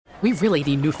We really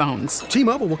need new phones.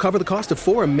 T-Mobile will cover the cost of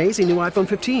 4 amazing new iPhone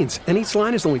 15s, and each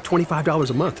line is only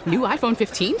 $25 a month. New iPhone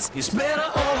 15s? It's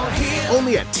better over here.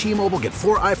 Only at T-Mobile, get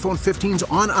 4 iPhone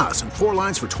 15s on us and 4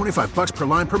 lines for $25 per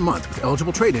line per month with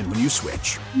eligible trade-in when you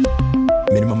switch.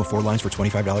 Minimum of 4 lines for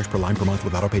 $25 per line per month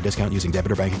with autopay discount using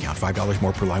debit or bank account. $5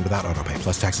 more per line without autopay,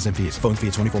 plus taxes and fees. Phone fee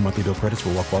at 24 monthly bill credits for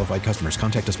well-qualified customers.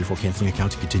 Contact us before canceling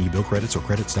account to continue bill credits or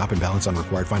credit stop and balance on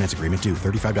required finance agreement due.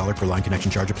 $35 per line connection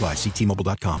charge applies. See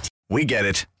T-Mobile.com. We get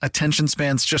it. Attention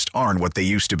spans just aren't what they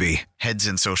used to be. Heads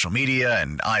in social media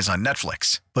and eyes on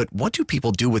Netflix. But what do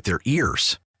people do with their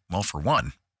ears? Well, for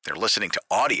one, they're listening to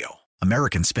audio.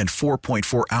 Americans spend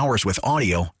 4.4 hours with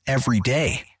audio every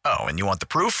day. Oh, and you want the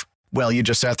proof? Well, you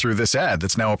just sat through this ad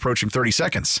that's now approaching 30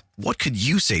 seconds. What could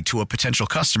you say to a potential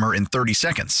customer in 30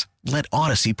 seconds? Let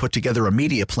Odyssey put together a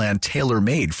media plan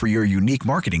tailor-made for your unique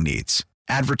marketing needs.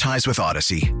 Advertise with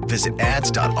Odyssey. Visit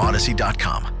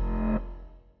ads.odyssey.com.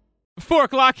 4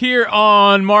 o'clock here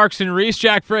on Marks and Reese.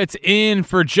 Jack Fritz in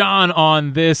for John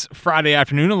on this Friday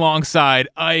afternoon alongside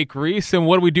Ike Reese. And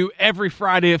what do we do every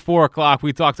Friday at 4 o'clock?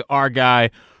 We talk to our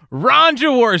guy, Ron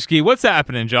Jaworski. What's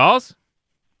happening, Jaws?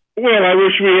 Well, I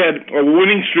wish we had a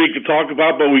winning streak to talk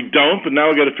about, but we don't. But now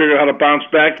we got to figure out how to bounce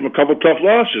back from a couple tough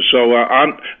losses. So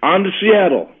on to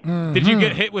Seattle. Mm-hmm. Did you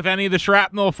get hit with any of the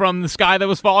shrapnel from the sky that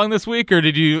was falling this week, or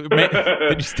did you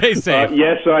stay safe?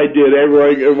 Yes, I did.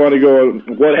 Everyone to go.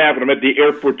 What happened? I'm at the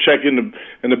airport checking,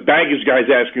 and the baggage guy's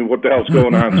asking what the hell's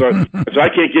going on. So I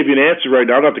can't give you an answer right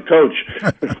now. I'm not the coach.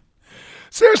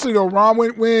 Seriously, though, Ron,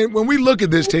 when we look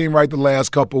at this team the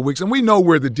last couple of weeks, and we know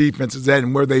where the defense is at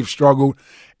and where they've struggled,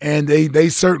 and they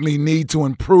certainly need to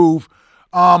improve.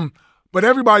 But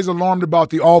everybody's alarmed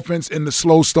about the offense and the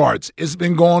slow starts. It's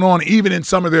been going on even in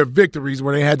some of their victories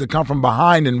where they had to come from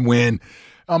behind and win.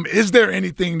 Is there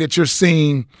anything that you're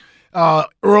seeing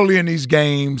early in these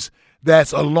games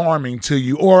that's alarming to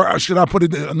you? Or should I put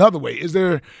it another way? Is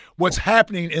there what's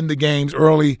happening in the games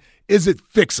early, is it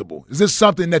fixable? Is this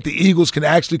something that the Eagles can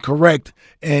actually correct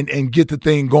and get the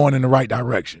thing going in the right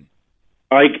direction?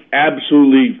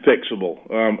 Absolutely fixable.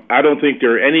 I don't think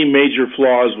there are any major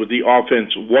flaws with the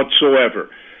offense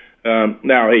whatsoever.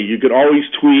 Now, hey, you could always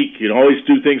tweak. You can always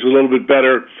do things a little bit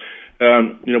better.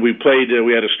 We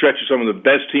had a stretch of some of the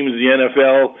best teams in the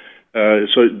NFL.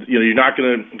 So you're not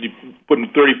going to be putting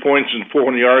 30 points and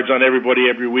 400 yards on everybody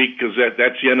every week because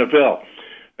that's the NFL.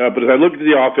 But if I look at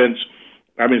the offense,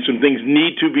 I mean, some things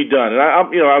need to be done. And I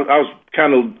was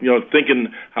kind of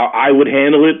thinking how I would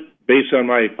handle it based on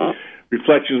my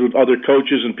reflections with other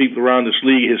coaches and people around this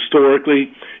league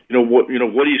historically. What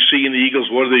do you see in the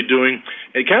Eagles? What are they doing?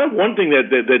 And kind of one thing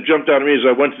that jumped out at me as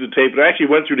I went through the tape, and I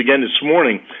actually went through it again this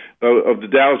morning of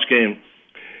the Dallas game.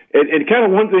 And kind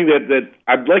of one thing that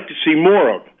I'd like to see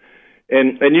more of,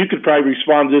 and you could probably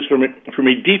respond to this from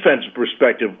a defensive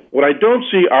perspective. What I don't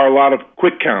see are a lot of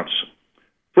quick counts,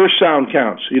 first sound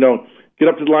counts. Get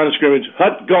up to the line of scrimmage,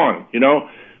 hut gone.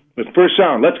 With first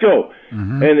sound, let's go.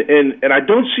 Mm-hmm. And I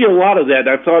don't see a lot of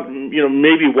that. I thought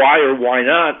maybe why or why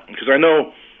not, because I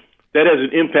know that has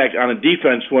an impact on a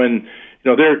defense when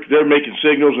they're making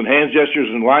signals and hand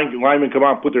gestures and linemen come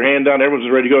out and put their hand down.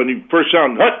 Everyone's ready to go. And first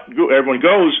sound, everyone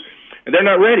goes, and they're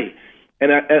not ready.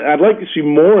 And I'd like to see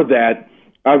more of that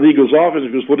out of the Eagles' offense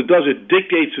because what it does, it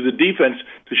dictates to the defense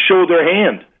to show their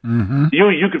hand. Mm-hmm.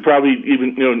 You could probably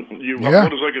even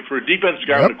what it's like for a defensive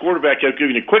guy and a quarterback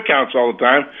giving you quick counts all the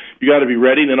time. You got to be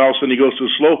ready, and then all of a sudden he goes to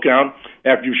a slow count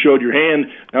after you showed your hand.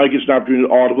 Now he gets an opportunity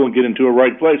to audible and get into a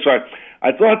right place. So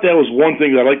I thought that was one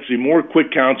thing that I'd like to see, more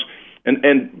quick counts. And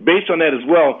based on that as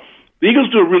well, the Eagles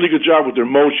do a really good job with their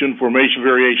motion, formation,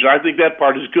 variation. I think that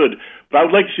part is good. But I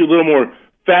would like to see a little more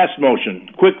fast motion,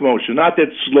 quick motion, not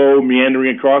that slow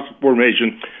meandering across the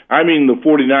formation. I mean the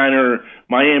 49er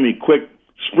Miami quick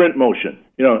sprint motion.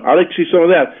 I'd like to see some of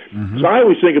that. Mm-hmm. So I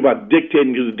always think about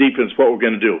dictating to the defense what we're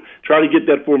going to do. Try to get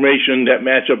that formation, that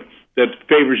matchup that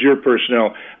favors your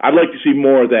personnel. I'd like to see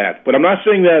more of that. But I'm not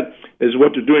saying that is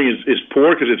what they're doing is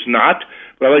poor, because it's not.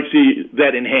 But I'd like to see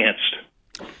that enhanced.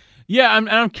 Yeah,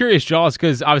 I'm curious, Jaws,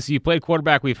 because obviously you played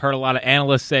quarterback. We've heard a lot of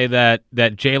analysts say that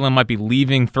Jalen might be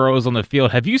leaving throws on the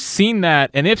field. Have you seen that?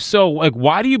 And if so,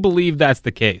 why do you believe that's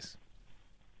the case?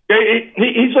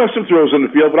 He's left some throws on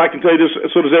the field, but I can tell you this,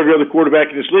 so does every other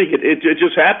quarterback in this league. It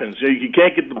just happens. You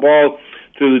can't get the ball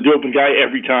to the open guy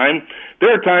every time.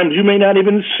 There are times you may not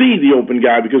even see the open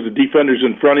guy because the defender's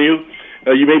in front of you.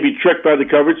 You may be tricked by the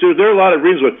coverage. There are a lot of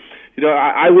reasons.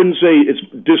 I wouldn't say it's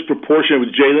disproportionate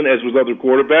with Jalen as with other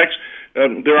quarterbacks.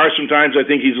 There are some times I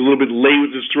think he's a little bit late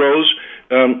with his throws.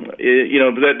 But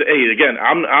again,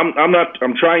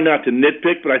 I'm trying not to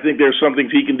nitpick, but I think there's some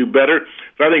things he can do better.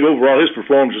 But I think overall his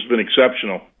performance has been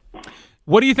exceptional.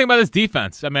 What do you think about this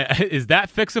defense? I mean, is that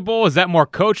fixable? Is that more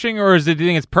coaching, or do you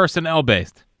think it's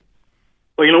personnel-based?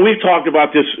 Well, we've talked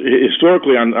about this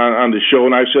historically on the show,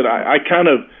 and I've said I kind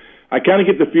of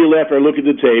get the feel after I look at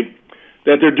the tape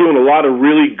that they're doing a lot of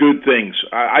really good things.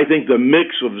 I think the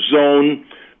mix of zone,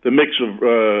 the mix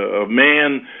of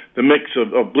man, the mix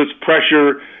of blitz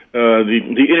pressure,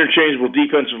 the interchangeable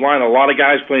defensive line, a lot of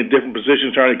guys playing different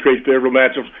positions trying to create favorable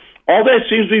matchups. All that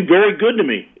seems to be very good to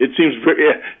me. It seems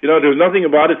very, there's nothing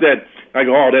about it that I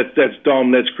go, oh, that's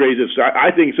dumb, that's crazy. I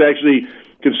think it's actually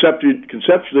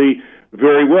conceptually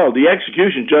very well. The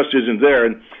execution just isn't there,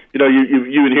 and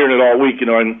you've been hearing it all week.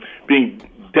 And being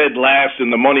dead last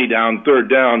in the money down, third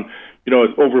down.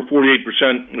 Over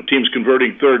 48% of teams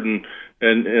converting third and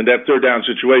that third down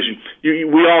situation.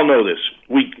 We all know this.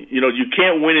 You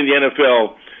can't win in the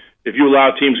NFL if you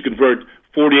allow teams to convert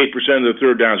 48% of the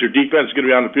third downs. Your defense is going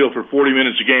to be on the field for 40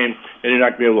 minutes a game, and you're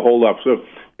not going to be able to hold up. So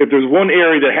if there's one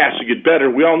area that has to get better,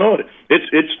 we all know it.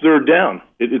 It's third down.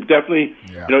 It definitely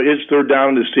it's third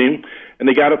down in this team, and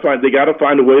they got to find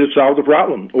a way to solve the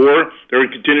problem, or they're going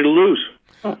to continue to lose.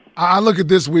 I look at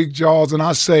this week, Jaws, and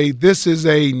I say this is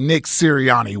a Nick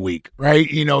Sirianni week, right?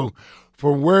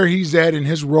 For where he's at in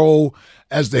his role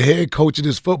as the head coach of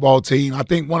this football team, I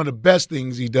think one of the best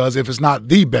things he does, if it's not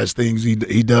the best things he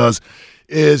does,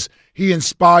 is he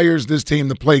inspires this team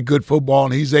to play good football,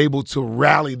 and he's able to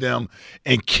rally them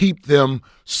and keep them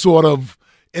sort of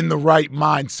in the right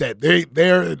mindset.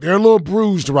 They're a little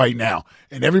bruised right now,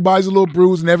 and everybody's a little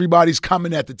bruised, and everybody's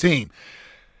coming at the team.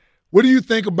 What do you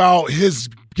think about his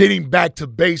getting back to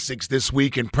basics this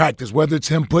week in practice, whether it's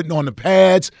him putting on the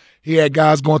pads? He had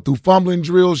guys going through fumbling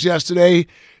drills yesterday.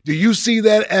 Do you see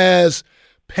that as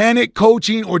panic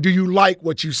coaching, or do you like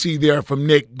what you see there from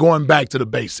Nick going back to the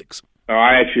basics?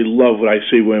 I actually love what I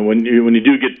see when you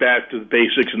do get back to the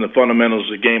basics and the fundamentals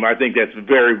of the game. I think that's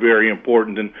very, very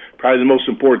important, and probably the most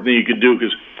important thing you could do,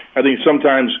 because I think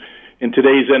sometimes in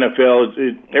today's NFL,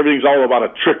 everything's all about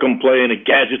a trick-em play and a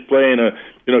gadget play and a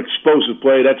explosive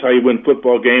play. That's how you win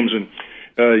football games.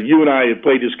 And you and I have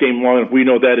played this game long enough. We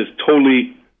know that is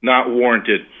totally not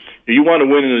warranted. You want to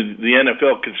win in the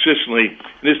NFL consistently,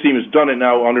 and this team has done it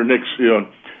now under Nick's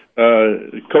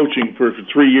coaching for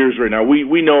 3 years right now.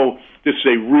 We know this is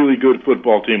a really good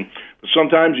football team. But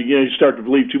sometimes you start to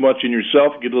believe too much in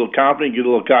yourself, get a little confident, get a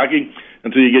little cocky,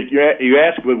 until you get your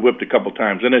ass whipped a couple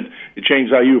times, and it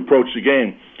changes how you approach the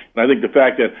game. And I think the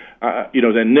fact that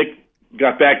that Nick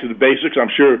got back to the basics,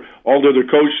 I'm sure all the other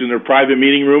coaches in their private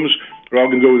meeting rooms are all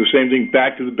going to go with the same thing,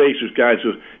 back to the basics, guys.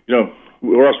 So,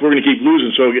 or else we're going to keep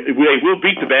losing. So we'll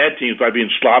beat the bad teams by being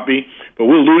sloppy, but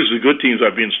we'll lose the good teams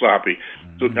by being sloppy.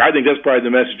 So I think that's probably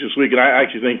the message this week, and I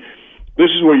actually think this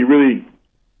is where you really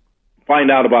find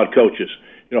out about coaches.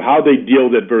 How they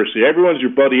deal with adversity. Everyone's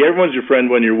your buddy. Everyone's your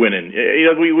friend when you're winning.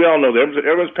 We all know that.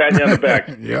 Everyone's patting you on the back.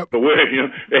 Yep. But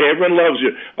everyone loves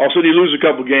you. All of a sudden you lose a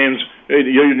couple games.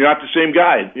 You're not the same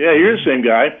guy. Yeah, you're the same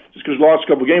guy. Just because you lost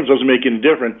a couple games doesn't make any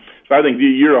difference. So I think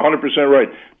you're 100% right.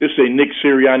 This is a Nick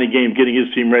Sirianni game, getting his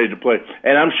team ready to play.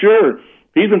 And I'm sure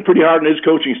he's been pretty hard on his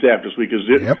coaching staff this week, because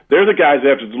they're the guys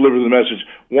that have to deliver the message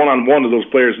one-on-one to those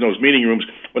players in those meeting rooms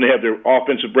when they have their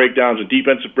offensive breakdowns and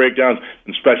defensive breakdowns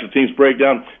and special teams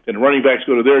breakdown. Then running backs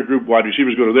go to their group, wide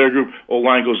receivers go to their group,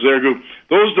 O-line goes to their group.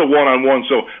 Those are the one-on-one.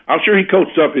 So I'm sure he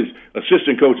coached up his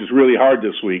assistant coaches really hard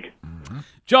this week.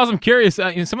 Jaws, I'm curious.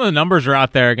 Some of the numbers are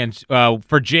out there against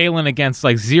for Jalen against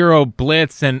like zero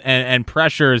blitz and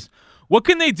pressures. What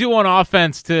can they do on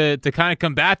offense to kind of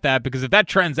combat that? Because if that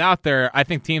trend's out there, I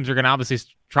think teams are going to obviously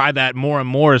try that more and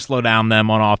more to slow down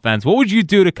them on offense. What would you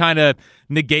do to kind of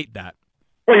negate that?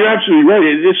 Well, you're absolutely right.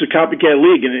 It's a copycat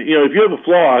league, and if you have a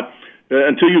flaw,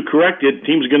 until you correct it,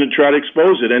 teams are going to try to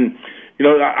expose it. And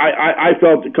I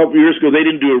felt a couple of years ago they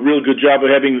didn't do a real good job of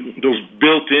having those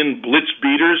built-in blitz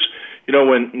beaters.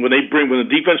 When the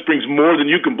defense brings more than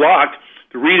you can block,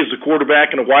 to read as a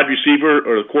quarterback and a wide receiver,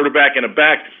 or a quarterback and a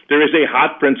back, there is a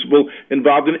hot principle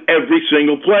involved in every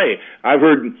single play. I've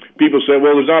heard people say,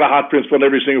 well, there's not a hot principle in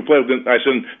every single play. Then I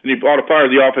said, then you ought to fire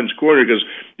the offensive coordinator, because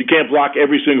you can't block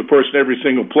every single person every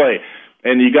single play.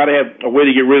 And you got to have a way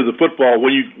to get rid of the football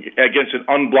against an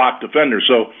unblocked defender.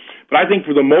 So, but I think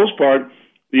for the most part,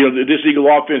 this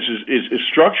Eagle offense is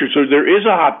structured, so there is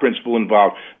a hot principle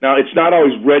involved. Now, it's not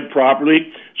always read properly,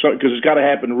 because it's got to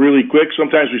happen really quick.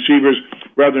 Sometimes receivers,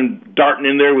 rather than darting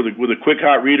in there with a quick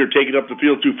hot read or taking up the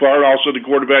field too far, also the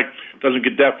quarterback doesn't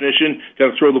get definition,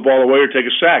 got to throw the ball away or take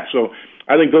a sack. So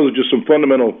I think those are just some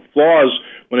fundamental flaws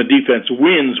when a defense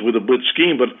wins with a blitz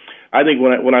scheme. But I think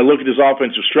when I look at this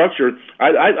offensive structure,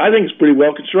 I think it's pretty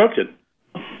well constructed.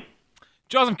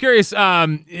 Jaws, I'm curious.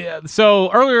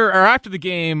 So earlier or after the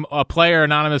game,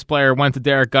 anonymous player, went to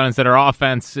Derek Gunn and said our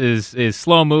offense is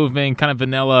slow moving, kind of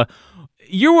vanilla.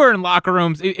 You were in locker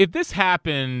rooms. If this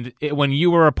happened when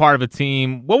you were a part of a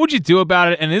team, what would you do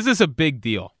about it? And is this a big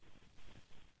deal?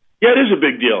 Yeah, it is a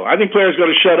big deal. I think players got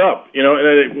to shut up. And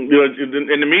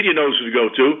the media knows who to go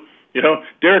to.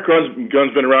 Derek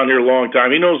Gunn's been around here a long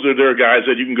time. He knows there are guys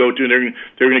that you can go to, and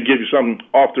they're going to give you something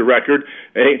off the record.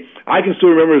 Hey, I can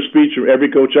still remember a speech from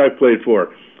every coach I've played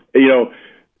for. If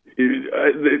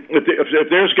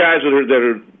there's guys that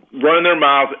are running their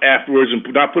mouth afterwards and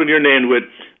not putting your name to it,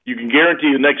 you can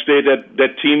guarantee the next day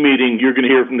that team meeting you're going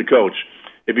to hear from the coach.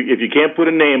 If you can't put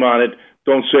a name on it,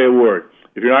 don't say a word.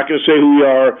 If you're not going to say who you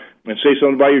are and say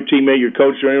something about your teammate, your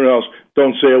coach, or anyone else,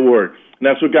 don't say a word. And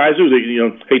that's what guys do.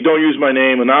 Hey, don't use my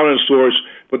name, anonymous source,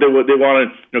 but they want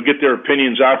to get their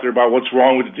opinions out there about what's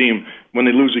wrong with the team when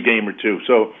they lose a game or two.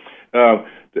 So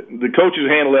the coaches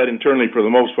handle that internally for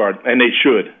the most part, and they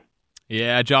should.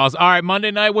 Yeah, Jaws. All right, Monday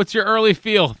night, what's your early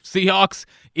feel? Seahawks,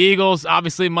 Eagles,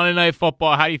 obviously Monday Night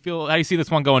Football. How do you feel? How do you see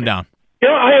this one going down?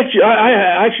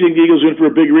 I actually think the Eagles are in for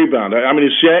a big rebound. I mean,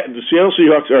 the Seattle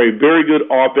Seahawks are a very good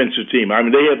offensive team. I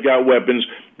mean, they have got weapons.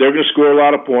 They're going to score a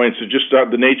lot of points. It's just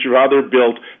the nature of how they're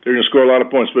built. They're going to score a lot of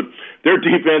points. But their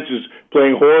defense is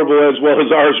playing horrible as well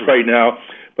as ours right now.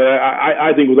 But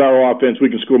I think with our offense, we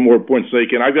can score more points than they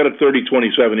can. I've got a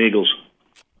 30-27 Eagles.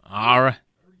 All right.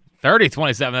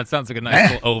 30-27, that sounds like a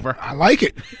nice little over. I like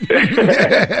it.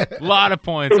 A lot of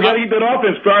points. We got to get that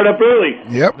offense fired up early.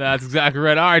 Yep. That's exactly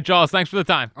right. All right, Jaws, thanks for the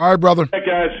time. All right, brother. Hey,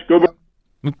 guys. Go.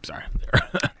 Oops, sorry.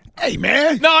 Hey,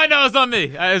 man. No, I know. It's on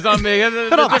me. It's on me.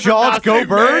 Shut up, Jaws. Go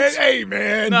Birds. Hey,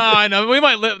 man. No, I know.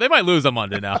 They might lose on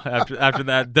Monday now after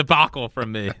that debacle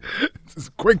from me. It's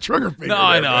a quick trigger finger. No,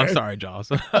 I know. Man. I'm sorry,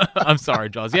 Jaws. I'm sorry,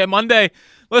 Jaws. Yeah, Monday.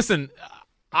 Listen,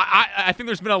 I think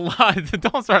there's been a lot.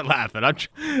 Don't start laughing.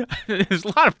 There's a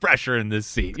lot of pressure in this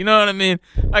seat. You know what I mean?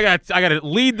 I got to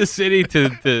lead the city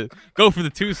to go for the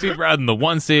 2 seed rather than the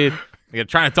 1 seed. I got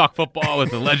trying to talk football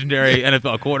with the legendary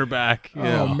NFL quarterback.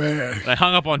 Man! I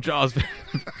hung up on Jaws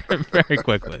very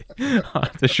quickly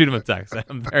to shoot him a text.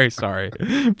 I'm very sorry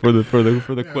for the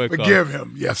quick. Forgive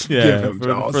him. Yes, forgive him,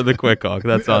 Jaws. For the quick hawk.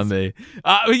 That's on me.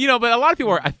 But a lot of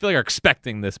people I feel like are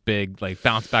expecting this big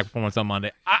bounce back performance on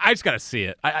Monday. I just got to see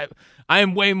it. I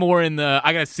am way more in the.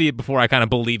 I got to see it before I kind of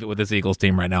believe it with this Eagles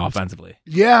team right now offensively.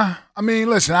 Yeah, I mean,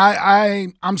 listen,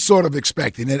 I'm sort of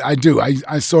expecting it. I do.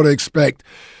 I sort of expect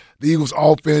the Eagles'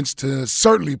 offense to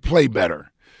certainly play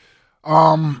better.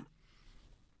 Got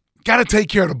to take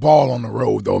care of the ball on the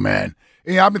road, though, man.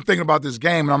 I've been thinking about this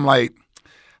game, and I'm like,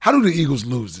 how do the Eagles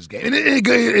lose this game? And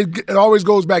it always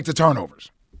goes back to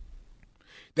turnovers.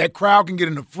 That crowd can get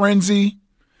in a frenzy.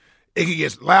 It can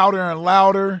get louder and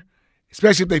louder,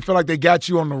 especially if they feel like they got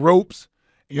you on the ropes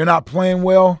and you're not playing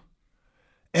well.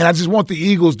 And I just want the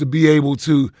Eagles to be able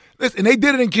to listen. And they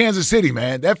did it in Kansas City,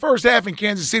 man. That first half in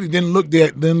Kansas City didn't look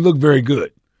very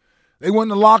good. They went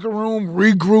in the locker room,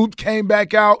 regrouped, came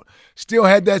back out, still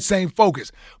had that same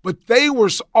focus. But they were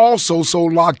also so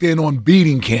locked in on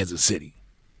beating Kansas City.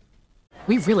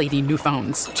 We really need new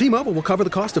phones. T-Mobile will cover the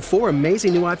cost of 4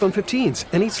 amazing new iPhone 15s,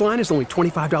 and each line is only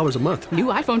 $25 a month. New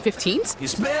iPhone 15s?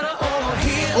 It's better over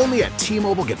here. Only at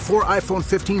T-Mobile, get 4 iPhone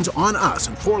 15s on us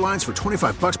and 4 lines for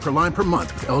 $25 per line per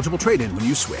month with eligible trade-in when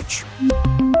you switch.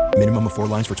 Minimum of 4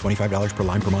 lines for $25 per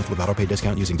line per month with autopay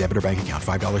discount using debit or bank account.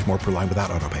 $5 more per line without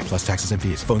autopay, plus taxes and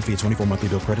fees. Phone fee at 24 monthly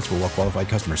bill credits for well-qualified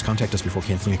customers. Contact us before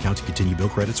canceling account to continue bill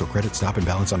credits or credit stop and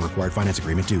balance on required finance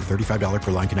agreement due. $35 per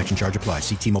line connection charge applies.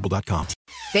 See T-Mobile.com.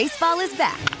 Baseball is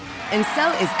back, and so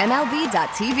is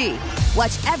MLB.tv.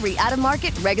 Watch every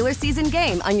out-of-market regular season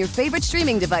game on your favorite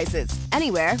streaming devices.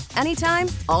 Anywhere, anytime,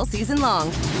 all season long.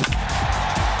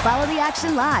 Follow the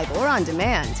action live or on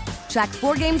demand. Track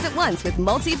 4 games at once with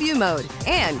multi-view mode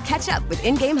and catch up with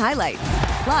in-game highlights.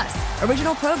 Plus,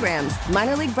 original programs,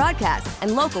 minor league broadcasts,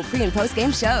 and local pre- and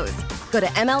post-game shows. Go to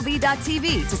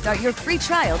MLB.tv to start your free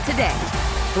trial today.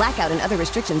 Blackout and other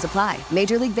restrictions apply.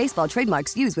 Major League Baseball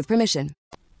trademarks used with permission.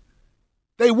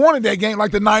 They wanted that game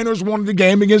like the Niners wanted the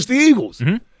game against the Eagles.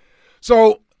 Mm-hmm.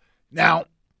 So now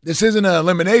this isn't an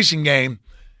elimination game,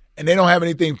 and they don't have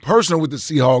anything personal with the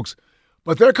Seahawks,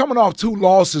 but they're coming off 2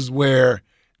 losses where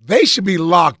they should be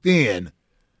locked in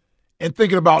and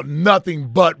thinking about nothing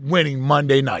but winning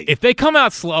Monday night. If they come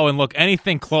out slow and look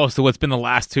anything close to what's been the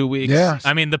last 2 weeks, yes.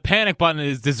 I mean, the panic button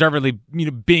is deservedly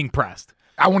being pressed.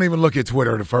 I won't even look at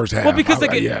Twitter the first half. Well, because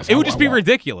it would just be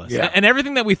ridiculous. Yeah. And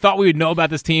everything that we thought we would know about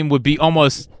this team would be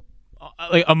almost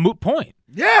a moot point.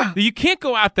 Yeah. You can't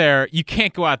go out there. You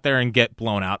can't go out there and get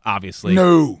blown out. Obviously,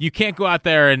 no. You can't go out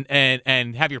there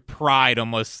and have your pride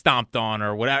almost stomped on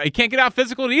or whatever. You can't get out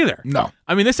physical either. No.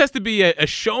 I mean, this has to be a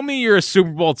show me you're a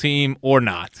Super Bowl team or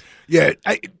not. Yeah,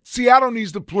 Seattle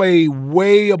needs to play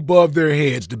way above their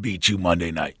heads to beat you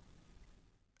Monday night.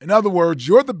 In other words,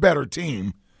 you're the better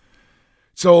team.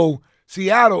 So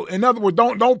Seattle, in other words,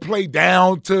 don't play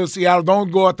down to Seattle.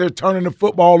 Don't go out there turning the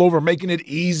football over, making it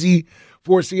easy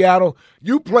for Seattle.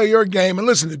 You play your game. And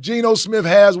listen, if Geno Smith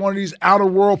has one of these outer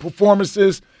world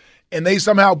performances and they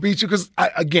somehow beat you, because,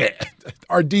 again,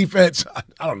 our defense,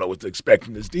 I don't know what to expect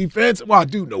from this defense. Well, I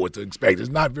do know what to expect. It's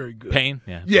not very good. Pain?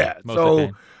 Yeah. Yeah. Mostly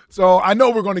pain. So I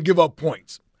know we're going to give up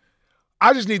points.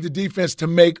 I just need the defense to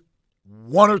make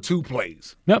one or two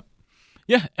plays. Yep.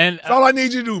 Yeah, and that's all I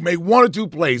need you to do, make one or two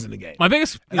plays in the game. My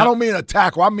biggest – I don't mean a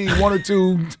tackle. I mean one or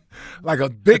two, like a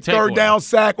big third down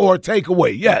sack or a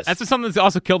takeaway, yes. That's something that's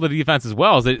also killed the defense as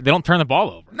well is they don't turn the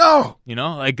ball over. No. You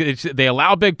know, like they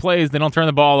allow big plays. They don't turn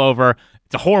the ball over.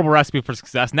 It's a horrible recipe for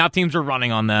success. Now teams are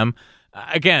running on them.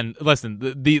 Again, listen,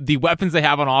 the weapons they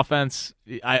have on offense,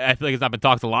 I feel like it's not been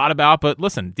talked a lot about. But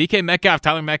listen, DK Metcalf,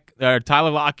 Tyler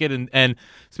Lockett, and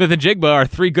Smith and Jigba are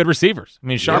three good receivers. I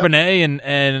mean,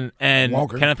 Charbonnet and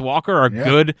Walker. Kenneth Walker are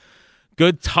good,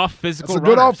 tough physical. It's a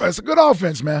good offense. It's a good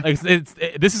offense, man. Like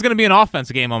this is going to be an offense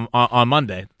game on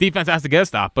Monday. Defense has to get a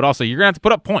stop, but also you're going to have to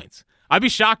put up points. I'd be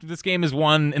shocked if this game is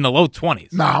won in the low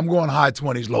 20s. Nah, I'm going high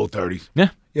 20s, low 30s.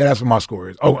 Yeah. Yeah, that's what my score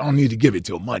is. Oh, I don't need to give it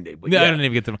till Monday. But I don't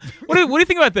even get to them. What do you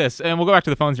think about this? And we'll go back to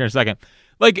the phones here in a second.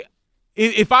 Like,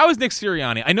 if I was Nick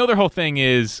Sirianni, I know their whole thing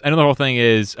is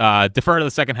defer to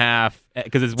the second half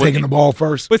because it's taking the ball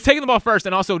first. But it's taking the ball first,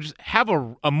 and also just have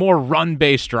a more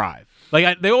run-based drive.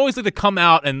 Like they always like to come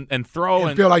out and throw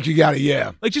and feel like you got it.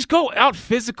 Yeah, like just go out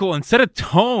physical and set a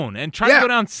tone and try to go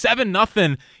down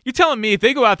 7-0. You're telling me if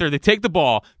they go out there, they take the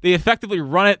ball, they effectively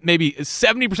run it maybe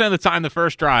 70% of the time the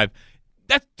first drive.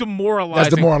 That's demoralizing.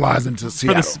 That's demoralizing to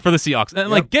Seattle. For the Seahawks. And,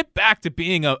 like, get back to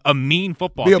being a mean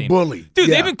football team. Be a bully. Dude,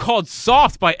 they've been called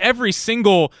soft by every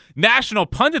single national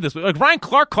pundit this week. Like, Ryan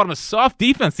Clark called them a soft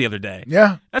defense the other day.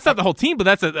 Yeah. That's not the whole team, but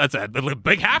that's a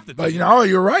big half the team. But,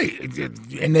 you're right.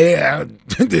 And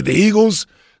the Eagles,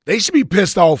 they should be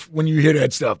pissed off when you hear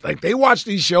that stuff. Like, they watch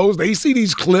these shows. They see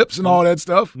these clips and all that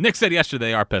stuff. Nick said yesterday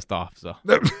they are pissed off. So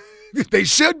they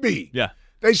should be. Yeah.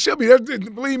 They should be.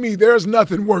 Believe me, there's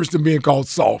nothing worse than being called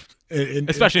soft.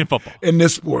 Especially in football. In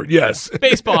this sport, yes.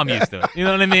 Baseball, I'm used to it. You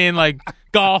know what I mean? Like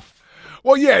golf.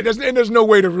 Well, yeah, there's no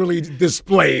way to really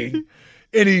display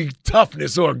any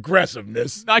toughness or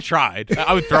aggressiveness. I tried.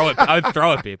 I would throw it. I would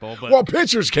throw at people. But. Well,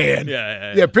 pitchers can.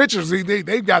 Yeah, pitchers,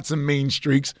 they've got some mean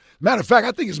streaks. Matter of fact,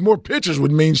 I think it's more pitchers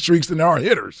with mean streaks than there are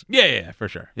hitters. Yeah, for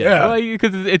sure. Yeah.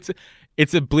 Because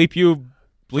it's a bleep you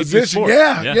position.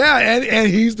 Yeah. And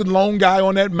he's the lone guy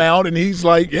on that mound, and he's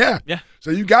like, yeah.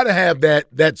 So you got to have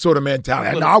that sort of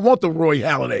mentality. Now, I want the Roy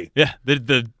Halladay. Yeah,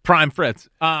 the prime Fritz.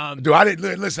 I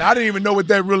didn't even know what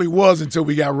that really was until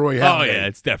we got Roy Halladay. Oh yeah,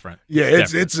 it's different. Yeah,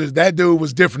 it's that dude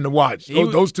was different to watch.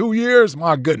 Those 2 years,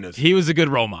 my goodness. He was a good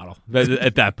role model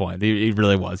at that point. He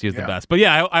really was. He was the best. But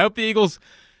yeah, I hope the Eagles.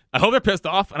 I hope they're pissed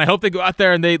off, and I hope they go out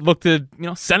there and they look to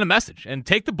send a message and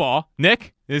take the ball.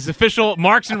 Nick, his official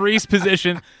Marks and Reese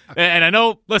position, and I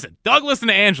know. Listen, Doug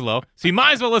listened to Angelo, so you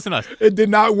might as well listen to us. It did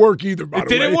not work either. By the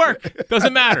way, it didn't work.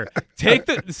 Doesn't matter.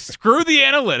 Screw the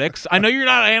analytics. I know you're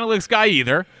not an analytics guy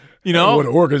either. You know what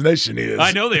an organization is.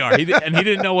 I know they are. He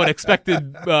didn't know what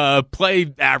expected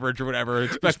play average or whatever.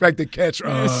 Expected catch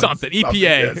something. EPA.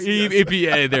 Yes.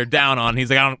 EPA. They're down on. He's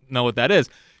like, I don't know what that is.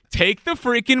 Take the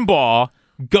freaking ball.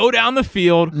 Go down the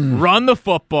field, run the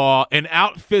football, and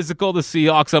out physical the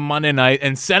Seahawks on Monday night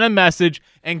and send a message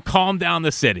and calm down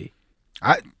the city.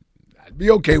 I'd be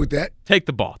okay with that. Take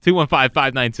the ball.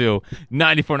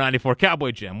 215-592-9494. Cowboy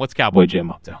Jim. What's Cowboy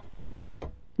Jim up to?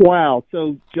 Wow.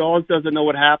 So Jaws doesn't know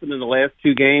what happened in the last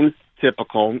two games?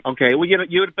 Typical. Okay. Well,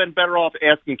 you would have been better off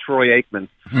asking Troy Aikman.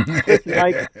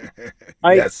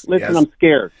 Listen, I'm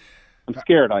scared. I'm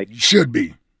scared, Ike. You should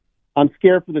be. I'm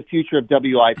scared for the future of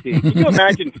WIP. Can you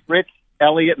imagine Fritz,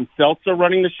 Elliott, and Seltzer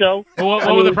running the show? Well,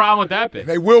 what would the problem with that be?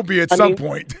 They will be at some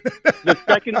point.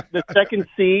 the second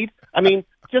seed. I mean,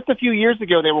 just a few years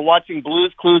ago, they were watching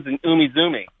Blues Clues and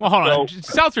Umizoomi. Well, hold on.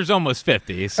 Seltzer's almost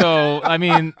 50. So, I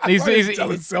mean, he's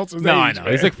Seltzer's no, age, I know.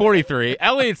 Man. He's like 43.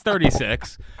 Elliott's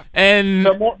 36. And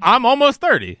I'm almost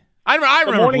 30. I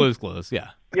remember Blues Clues, yeah.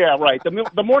 Yeah, right.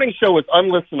 The morning show is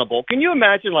unlistenable. Can you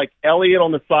imagine, like, Elliott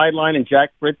on the sideline and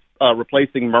Jack Fritz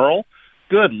replacing Merle?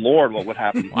 Good Lord, what would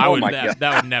happen? That would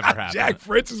never happen. Jack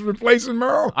Fritz is replacing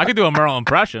Merle? I could do a Merle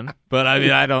impression, but I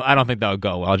mean, I don't think that would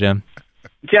go well, Jim.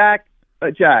 Jack,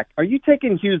 Jack, are you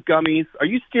taking Hugh's gummies? Are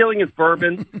you stealing his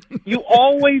bourbon? You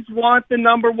always want the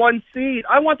number 1 seed.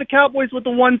 I want the Cowboys with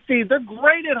the 1 seed. They're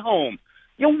great at home.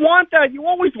 You want that. You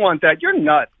always want that. You're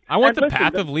nuts. I want the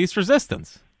path of least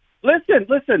resistance.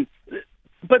 Listen.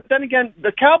 But then again,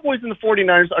 the Cowboys and the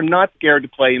 49ers are not scared to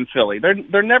play in Philly.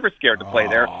 They're never scared to play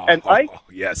there. And Ike,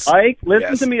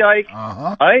 listen to me, Ike.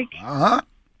 Ike,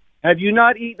 have you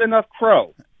not eaten enough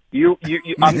crow?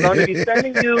 I'm going to be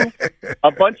sending you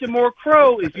a bunch of more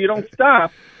crow if you don't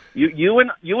stop. You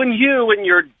and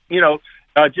your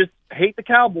just hate the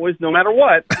Cowboys no matter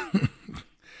what.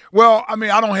 Well, I mean,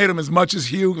 I don't hate him as much as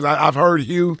Hugh because I've heard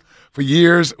Hugh for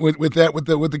years with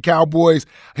the Cowboys.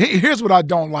 Here's what I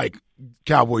don't like,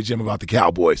 Cowboy Jim, about the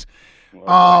Cowboys.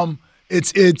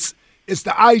 It's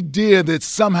the idea that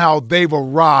somehow they've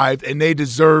arrived and they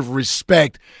deserve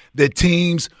respect. That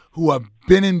teams who have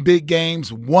been in big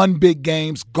games, won big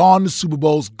games, gone to Super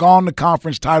Bowls, gone to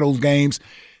conference titles games,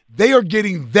 they are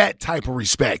getting that type of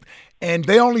respect. And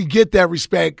they only get that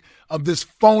respect of this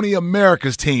phony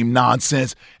America's team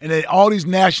nonsense, and then all these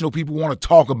national people want to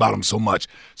talk about them so much.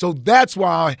 So that's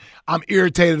why I'm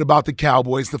irritated about the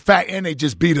Cowboys. The fact, and they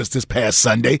just beat us this past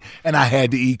Sunday, and I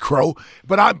had to eat crow.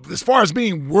 But as far as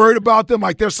being worried about them,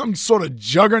 like there's some sort of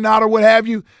juggernaut or what have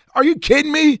you, are you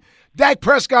kidding me? Dak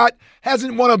Prescott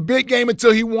hasn't won a big game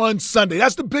until he won Sunday.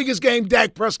 That's the biggest game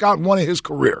Dak Prescott won in his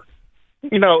career.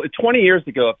 20 years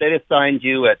ago, if they'd have signed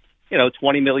you at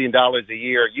 $20 million a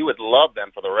year, you would love them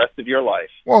for the rest of your life.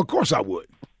 Well, of course I would.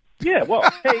 Yeah, well,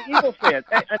 hey, Eagle fans,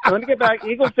 let me get back.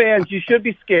 Eagle fans, you should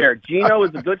be scared. Geno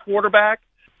is a good quarterback.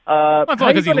 That's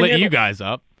only because he lit you guys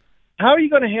up. How are you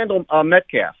going to handle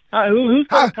Metcalf? Who's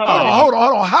going to come hold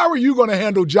on. How are you going to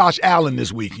handle Josh Allen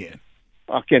this weekend?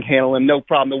 I can handle him, no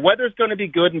problem. The weather's going to be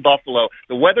good in Buffalo.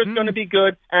 The weather's going to be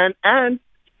good, and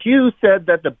Hugh said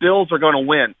that the Bills are going to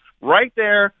win. Right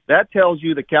there, that tells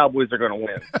you the Cowboys are going to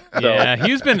win. So. Yeah,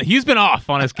 Hugh's been off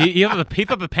on his key. He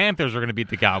thought the Panthers were going to beat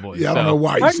the Cowboys. Yeah, I don't know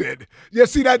why he said. Yeah,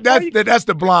 see that's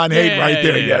the blind hate right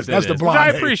there. Yes, that's the blind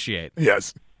hate. I appreciate.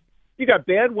 Yes. You got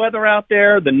bad weather out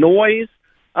there, the noise,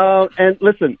 and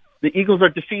listen, the Eagles are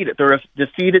defeated. They're a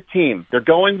defeated team. They're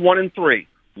going 1-3.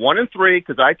 1-3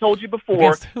 because I told you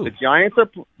before the Giants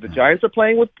are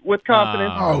playing with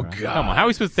confidence. Oh God! Come on, how are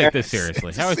we supposed to take this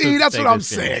seriously? See, that's what I'm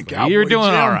saying. You're doing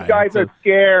all right. You guys are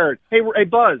scared. Hey,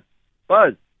 Buzz.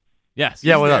 Yes.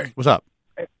 Yeah. What's up?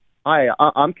 Hi,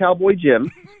 I'm Cowboy Jim,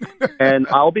 and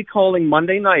I'll be calling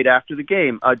Monday night after the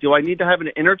game. Do I need to have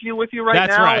an interview with you now?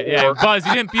 That's right. Yeah, Buzz,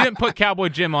 you didn't put Cowboy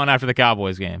Jim on after the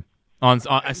Cowboys game. On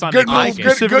Sunday.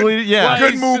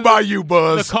 Good move by you,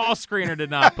 Buzz. The call screener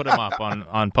did not put him up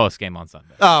on post game on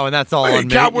Sunday. Oh, and that's all on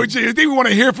me. Cowboy Jim, you think we want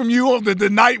to hear from you on the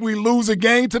night we lose a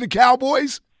game to the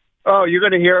Cowboys? Oh, you're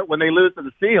going to hear it when they lose to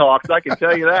the Seahawks. I can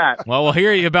tell you that. Well, we'll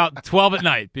hear you about 12 at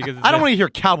night because I don't want to hear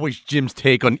Cowboys Jim's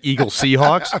take on Eagles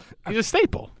Seahawks. He's a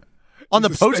staple. On the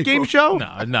post-game show? No,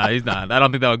 he's not. I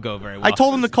don't think that would go very well. I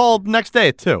told him to call next day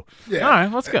at 2. Yeah. All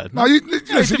right, that's good. No, you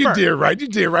did right. You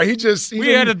did right.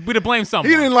 We had to blame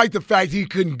someone. He didn't like the fact he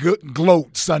couldn't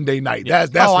gloat Sunday night. Yeah.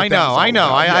 That's I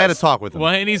know. I had to talk with him.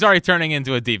 Well, and he's already turning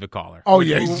into a diva caller. Oh,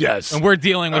 yes. And we're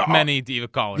dealing with many diva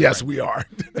callers. Yes, right we are.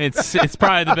 It's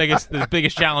probably the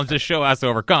biggest challenge this show has to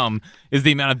overcome is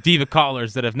the amount of diva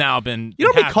callers that have now been. You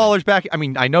don't get callers back. I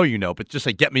mean, I know you know, but just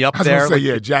like get me up there.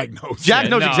 Jack knows. Jack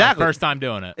knows exactly. First time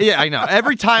doing it. Yeah, I know.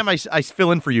 Every time I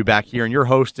fill in for you back here and you're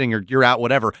hosting or you're out,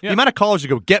 whatever, the amount of callers you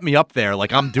go, get me up there,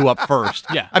 like I'm due up first.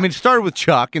 Yeah. I mean, it started with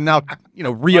Chuck, and now,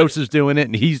 Rios is doing it,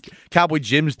 and Cowboy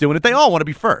Jim's doing it. They all want to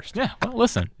be first. Yeah, well,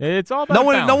 listen, it's all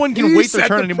about No one can wait their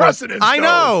turn anymore. I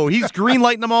know. He's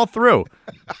green-lighting them all through.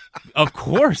 Of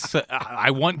course.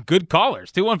 I want good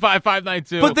callers.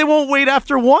 215-592. But they won't wait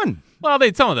after 1. Well,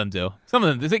 some of them do. Some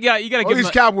of them. Yeah, you got to give him.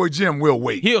 Cowboy Jim will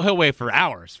wait. He'll wait for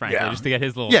hours, frankly, just to get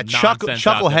his little. Yeah, Chuck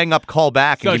will hang up, call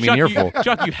back, and give me an earful.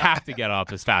 Chuck, you have to get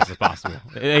up as fast as possible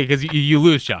because you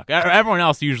lose Chuck. Everyone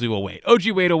else usually will wait. OG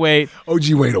Wade will wait.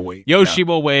 Yoshi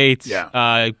will wait.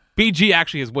 Yeah. BG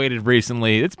actually has waited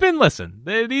recently. It's been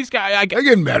these guys. They're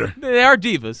getting better. They are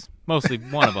divas. Mostly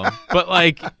one of them. But,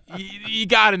 you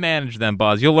got to manage them,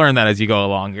 Buzz. You'll learn that as you go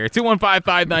along here.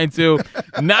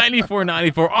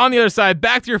 215-592-9494. On the other side,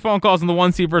 back to your phone calls on the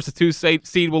 1 seed versus 2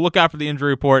 seed. We'll look out for the injury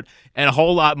report and a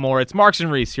whole lot more. It's Marks and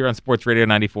Reese here on Sports Radio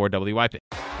 94 WYP.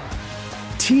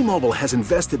 T-Mobile has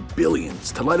invested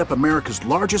billions to light up America's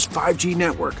largest 5G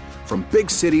network from big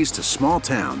cities to small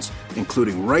towns,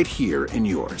 including right here in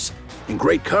yours. And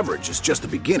great coverage is just the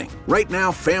beginning. Right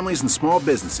now, families and small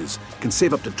businesses can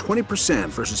save up to 20%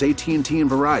 versus AT&T and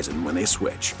Verizon when they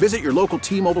switch. Visit your local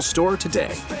T-Mobile store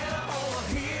today.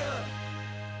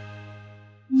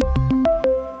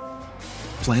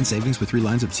 Plan savings with 3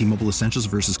 lines of T-Mobile Essentials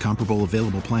versus comparable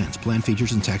available plans. Plan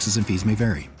features and taxes and fees may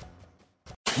vary.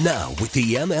 Now, with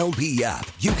the MLB app,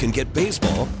 you can get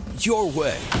baseball your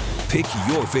way. Pick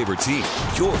your favorite team,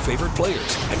 your favorite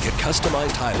players, and get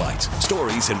customized highlights,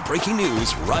 stories, and breaking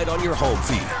news right on your home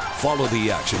feed. Follow the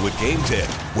action with Game Day,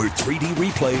 where 3D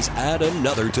replays add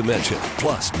another dimension.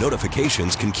 Plus,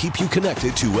 notifications can keep you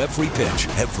connected to every pitch,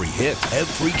 every hit,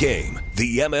 every game.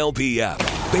 The MLB app.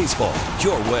 Baseball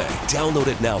your way. Download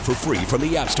it now for free from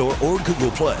the App Store or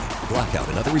Google Play. Blackout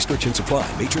and other restrictions apply.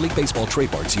 Major League Baseball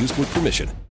trademarks used with permission.